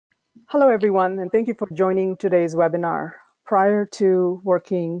Hello, everyone, and thank you for joining today's webinar. Prior to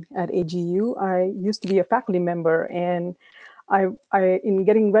working at AGU, I used to be a faculty member, and in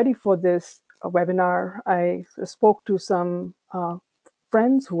getting ready for this webinar, I spoke to some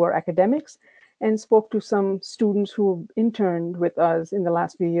friends who are academics and spoke to some students who interned with us in the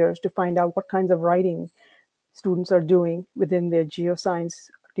last few years to find out what kinds of writing students are doing within their geoscience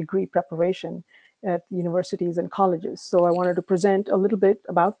degree preparation at universities and colleges. So I wanted to present a little bit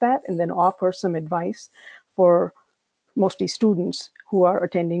about that and then offer some advice for mostly students who are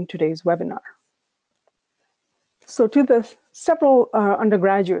attending today's webinar. So to the several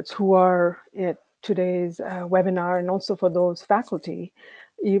undergraduates who are at today's webinar, and also for those faculty,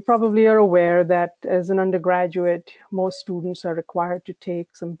 you probably are aware that as an undergraduate, most students are required to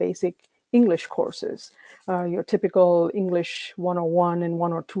take some basic English courses, your typical English 101 and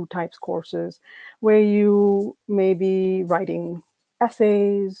 102 types courses, where you may be writing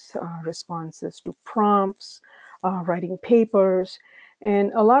essays, responses to prompts, writing papers.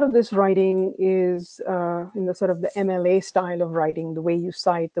 And a lot of this writing is in the sort of the MLA style of writing, the way you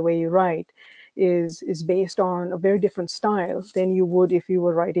cite, the way you write, is based on a very different style than you would if you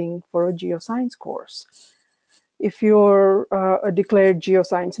were writing for a geoscience course. If you're a declared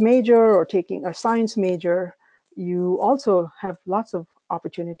geoscience major or taking a science major, you also have lots of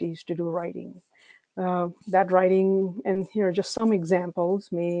opportunities to do writing. That writing, and here are just some examples,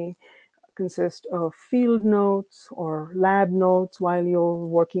 may consist of field notes or lab notes while you're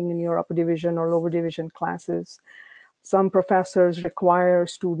working in your upper division or lower division classes. Some professors require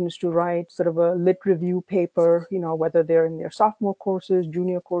students to write sort of a lit review paper, whether they're in their sophomore courses,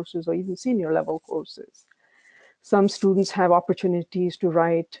 junior courses, or even senior level courses. Some students have opportunities to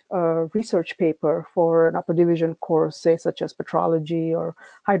write a research paper for an upper division course, say such as petrology or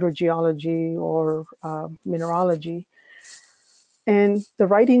hydrogeology or mineralogy. And the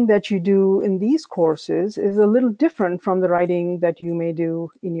writing that you do in these courses is a little different from the writing that you may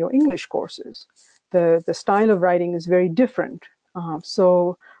do in your English courses. The style of writing is very different.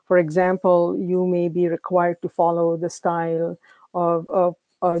 So, for example, you may be required to follow the style of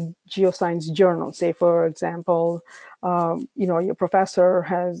a geoscience journal. Say, for example, your professor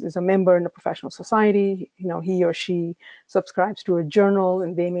is a member in a professional society. He or she subscribes to a journal,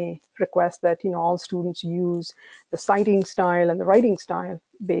 and they may request that all students use the citing style and the writing style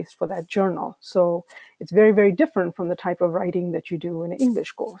based for that journal. So it's very, very different from the type of writing that you do in an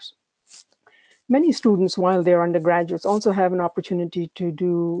English course. Many students, while they're undergraduates, also have an opportunity to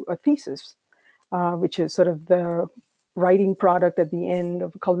do a thesis, which is sort of the writing product at the end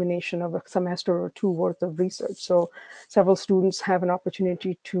of a culmination of a semester or two worth of research. So several students have an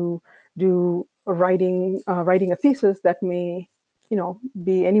opportunity to do writing a thesis that may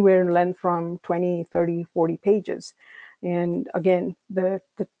be anywhere in length from 20, 30, 40 pages. And again, the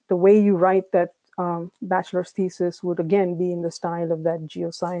way you write that bachelor's thesis would again be in the style of that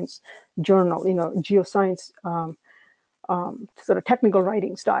geoscience journal, geoscience sort of technical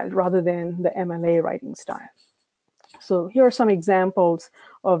writing style rather than the MLA writing style. So here are some examples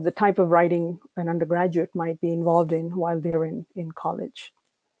of the type of writing an undergraduate might be involved in while they're in college.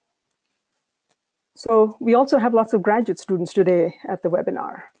 So we also have lots of graduate students today at the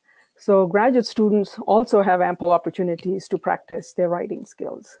webinar. So graduate students also have ample opportunities to practice their writing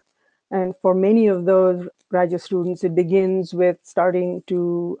skills. And for many of those graduate students, it begins with starting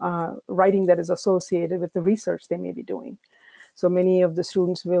to writing that is associated with the research they may be doing. So many of the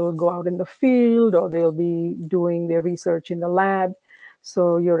students will go out in the field, or they'll be doing their research in the lab.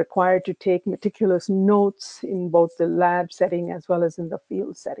 So you're required to take meticulous notes in both the lab setting as well as in the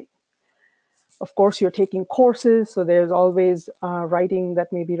field setting. Of course, you're taking courses, so there's always writing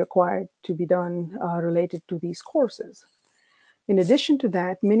that may be required to be done related to these courses. In addition to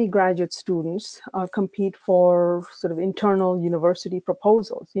that, many graduate students compete for sort of internal university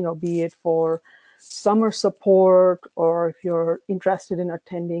proposals, be it for summer support, or if you're interested in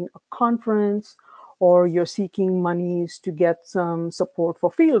attending a conference, or you're seeking monies to get some support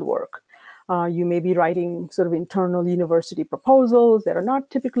for field work. You may be writing sort of internal university proposals that are not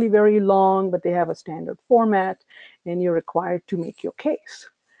typically very long, but they have a standard format, and you're required to make your case.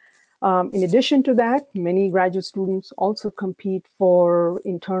 In addition to that, many graduate students also compete for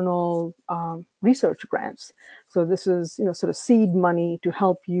internal research grants. So this is, sort of seed money to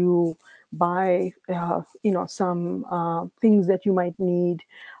help you buy, some things that you might need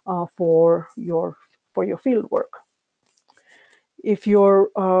for your field work. If you're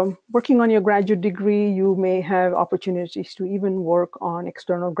working on your graduate degree, you may have opportunities to even work on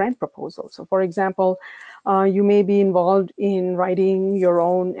external grant proposals. So for example, you may be involved in writing your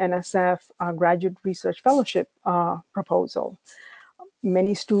own NSF graduate research fellowship proposal.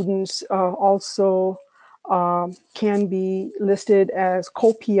 Many students also can be listed as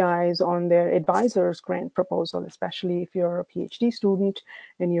co-PIs on their advisor's grant proposal, especially if you're a PhD student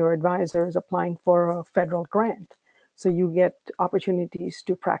and your advisor is applying for a federal grant. So you get opportunities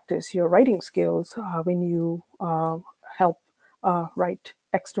to practice your writing skills when you help write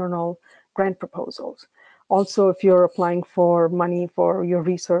external grant proposals. Also, if you're applying for money for your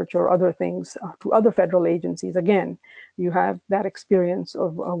research or other things to other federal agencies, again, you have that experience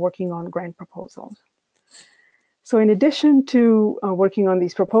of working on grant proposals. So in addition to working on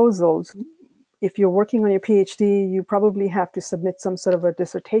these proposals, if you're working on your PhD, you probably have to submit some sort of a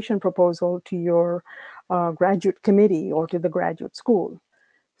dissertation proposal to your graduate committee or to the graduate school.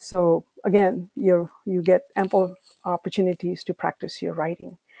 So again, you get ample opportunities to practice your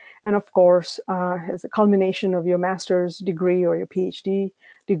writing. And of course, as a culmination of your master's degree or your PhD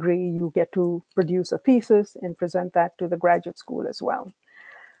degree, you get to produce a thesis and present that to the graduate school as well.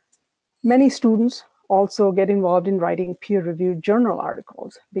 Many students also get involved in writing peer-reviewed journal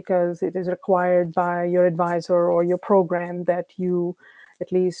articles because it is required by your advisor or your program that you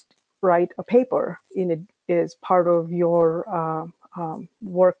at least write a paper in it as part of your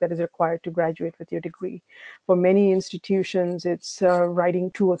work that is required to graduate with your degree. For many institutions, it's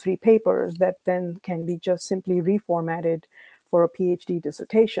writing 2 or 3 papers that then can be just simply reformatted for a PhD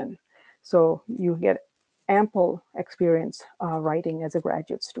dissertation. So you get ample experience writing as a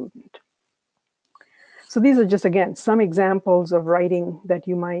graduate student. So these are just, again, some examples of writing that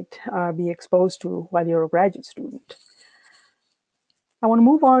you might be exposed to while you're a graduate student. I want to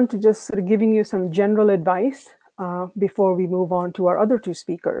move on to just sort of giving you some general advice before we move on to our other 2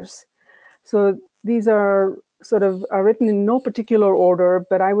 speakers. So these are sort of written in no particular order,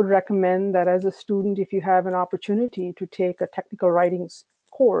 but I would recommend that as a student, if you have an opportunity to take a technical writing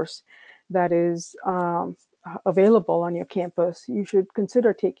course that is available on your campus, you should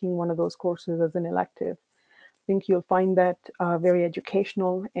consider taking one of those courses as an elective. I think you'll find that very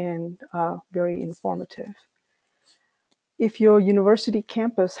educational and very informative. If your university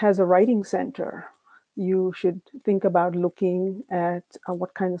campus has a writing center, you should think about looking at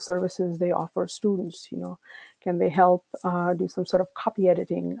what kind of services they offer students. You know, can they help do some sort of copy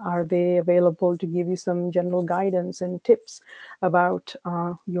editing? Are they available to give you some general guidance and tips about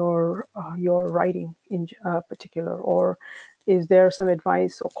your writing in particular? Or is there some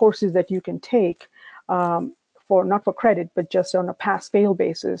advice or courses that you can take for not for credit, but just on a pass-fail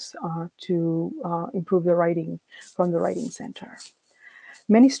basis to improve your writing from the Writing Center?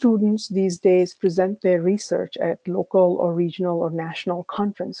 Many students these days present their research at local or regional or national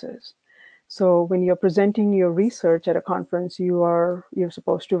conferences. So when you're presenting your research at a conference, you're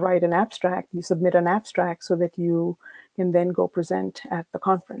supposed to write an abstract. You submit an abstract so that you can then go present at the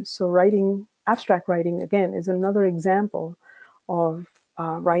conference. So abstract writing, again, is another example of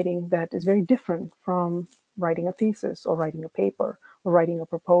writing that is very different from writing a thesis or writing a paper or writing a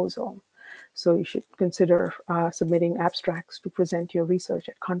proposal. So you should consider submitting abstracts to present your research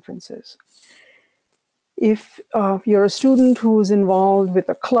at conferences. If you're a student who's involved with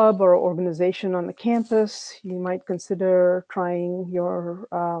a club or organization on the campus, you might consider trying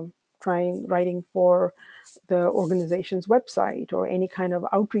writing for the organization's website or any kind of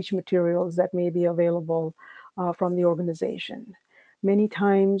outreach materials that may be available from the organization. Many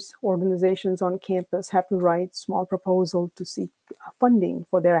times, organizations on campus have to write small proposals to seek funding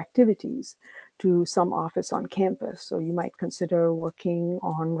for their activities to some office on campus. So you might consider working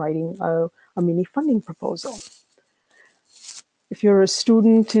on writing a mini funding proposal. If you're a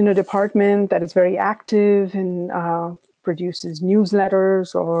student in a department that is very active and produces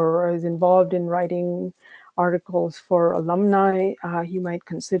newsletters or is involved in writing articles for alumni, you might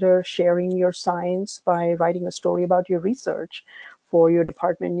consider sharing your science by writing a story about your research for your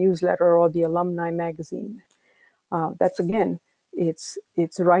department newsletter or the alumni magazine. That's, again, it's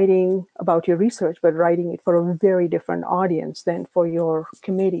writing about your research, but writing it for a very different audience than for your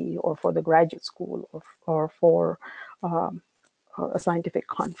committee or for the graduate school or for a scientific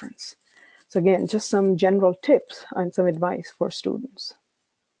conference. So again, just some general tips and some advice for students.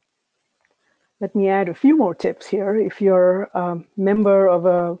 Let me add a few more tips here. If you're a member of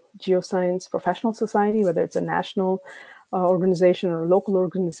a geoscience professional society, whether it's a national organization or a local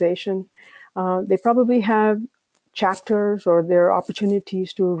organization, they probably have chapters or there are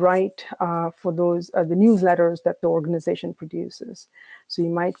opportunities to write for those the newsletters that the organization produces. So you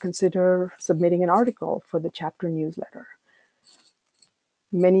might consider submitting an article for the chapter newsletter.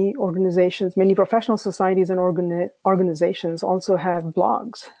 Many organizations, many professional societies and organizations also have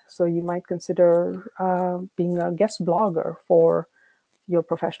blogs. So you might consider being a guest blogger for your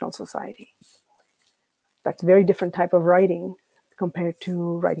professional society. That's a very different type of writing compared to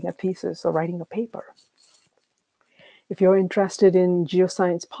writing a thesis or writing a paper. If you're interested in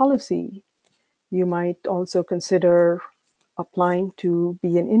geoscience policy, you might also consider applying to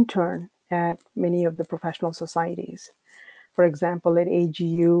be an intern at many of the professional societies. For example, at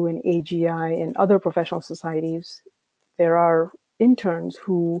AGU and AGI and other professional societies, there are interns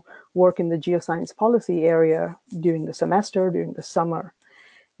who work in the geoscience policy area during the semester, during the summer.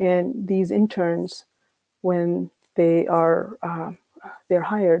 And these interns, when they're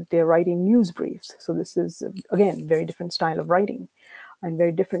hired, they're writing news briefs. So this is, again, very different style of writing and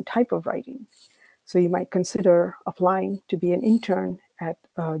very different type of writing. So you might consider applying to be an intern at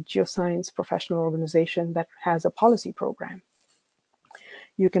a geoscience professional organization that has a policy program.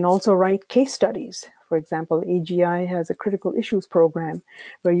 You can also write case studies. For example, AGI has a critical issues program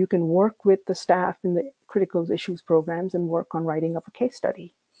where you can work with the staff in the critical issues programs and work on writing up a case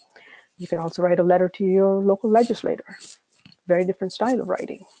study. You can also write a letter to your local legislator. Very different style of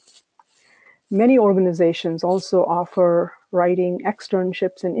writing. Many organizations also offer writing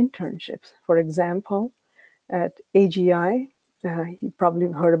externships and internships. For example, at AGI, you probably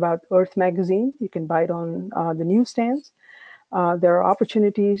heard about Earth magazine. You can buy it on the newsstands. There are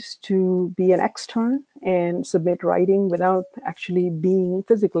opportunities to be an extern and submit writing without actually being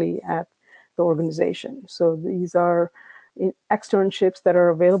physically at the organization. So these are externships that are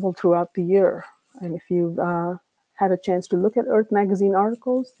available throughout the year. And if you've had a chance to look at Earth magazine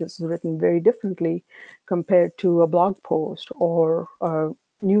articles, this is written very differently compared to a blog post or a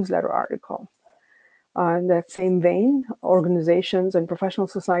newsletter article. In that same vein, organizations and professional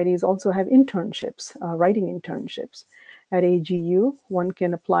societies also have internships, writing internships. At AGU, one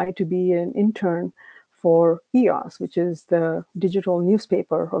can apply to be an intern for EOS, which is the digital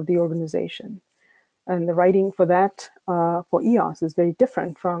newspaper of the organization. And the writing for that, for EOS, is very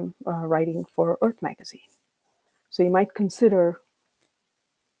different from writing for Earth magazine. So you might consider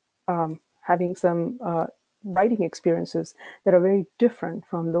having some writing experiences that are very different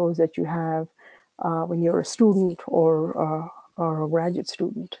from those that you have when you're a student or a graduate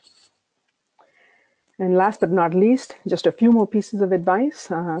student. And last but not least, just a few more pieces of advice.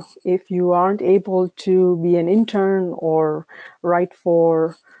 If you aren't able to be an intern or write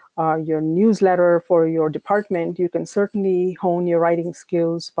for your newsletter for your department, you can certainly hone your writing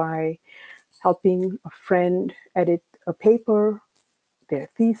skills by helping a friend edit a paper, their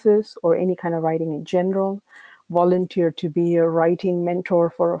thesis, or any kind of writing in general. Volunteer to be a writing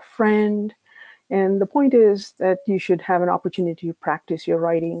mentor for a friend. And the point is that you should have an opportunity to practice your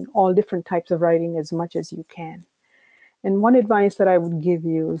writing, all different types of writing, as much as you can. And one advice that I would give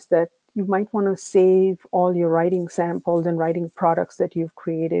you is that you might want to save all your writing samples and writing products that you've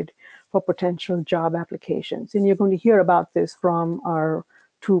created for potential job applications. And you're going to hear about this from our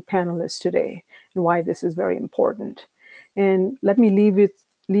two panelists today and why this is very important. And let me leave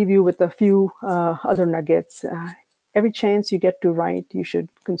you with a few other nuggets. Every chance you get to write, you should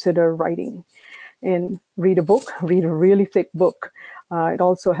consider writing. And read a book, read a really thick book. It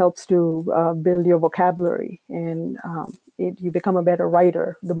also helps to build your vocabulary, and you become a better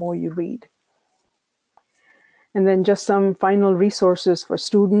writer the more you read. And then just some final resources for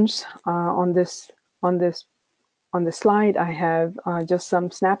students. On this slide, I have just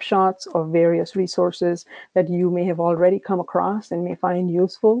some snapshots of various resources that you may have already come across and may find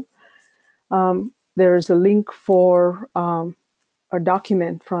useful. There's a link for a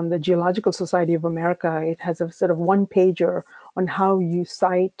document from the Geological Society of America. It has a sort of one-pager on how you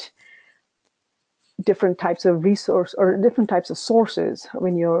cite different types of resource or different types of sources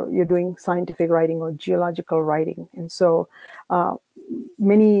when you're doing scientific writing or geological writing. And so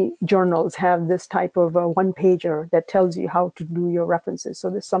many journals have this type of a one-pager that tells you how to do your references. So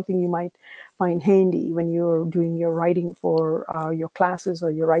this is something you might find handy when you're doing your writing for your classes,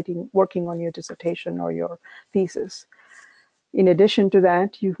 or you're working on your dissertation or your thesis. In addition to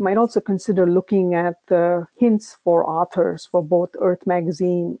that, you might also consider looking at the hints for authors for both Earth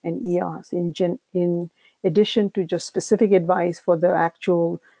Magazine and EOS. In addition to just specific advice for the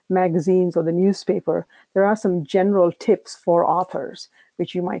actual magazines or the newspaper, there are some general tips for authors,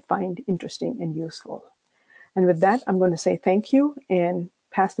 which you might find interesting and useful. And with that, I'm going to say thank you and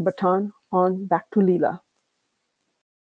pass the baton on back to Leela.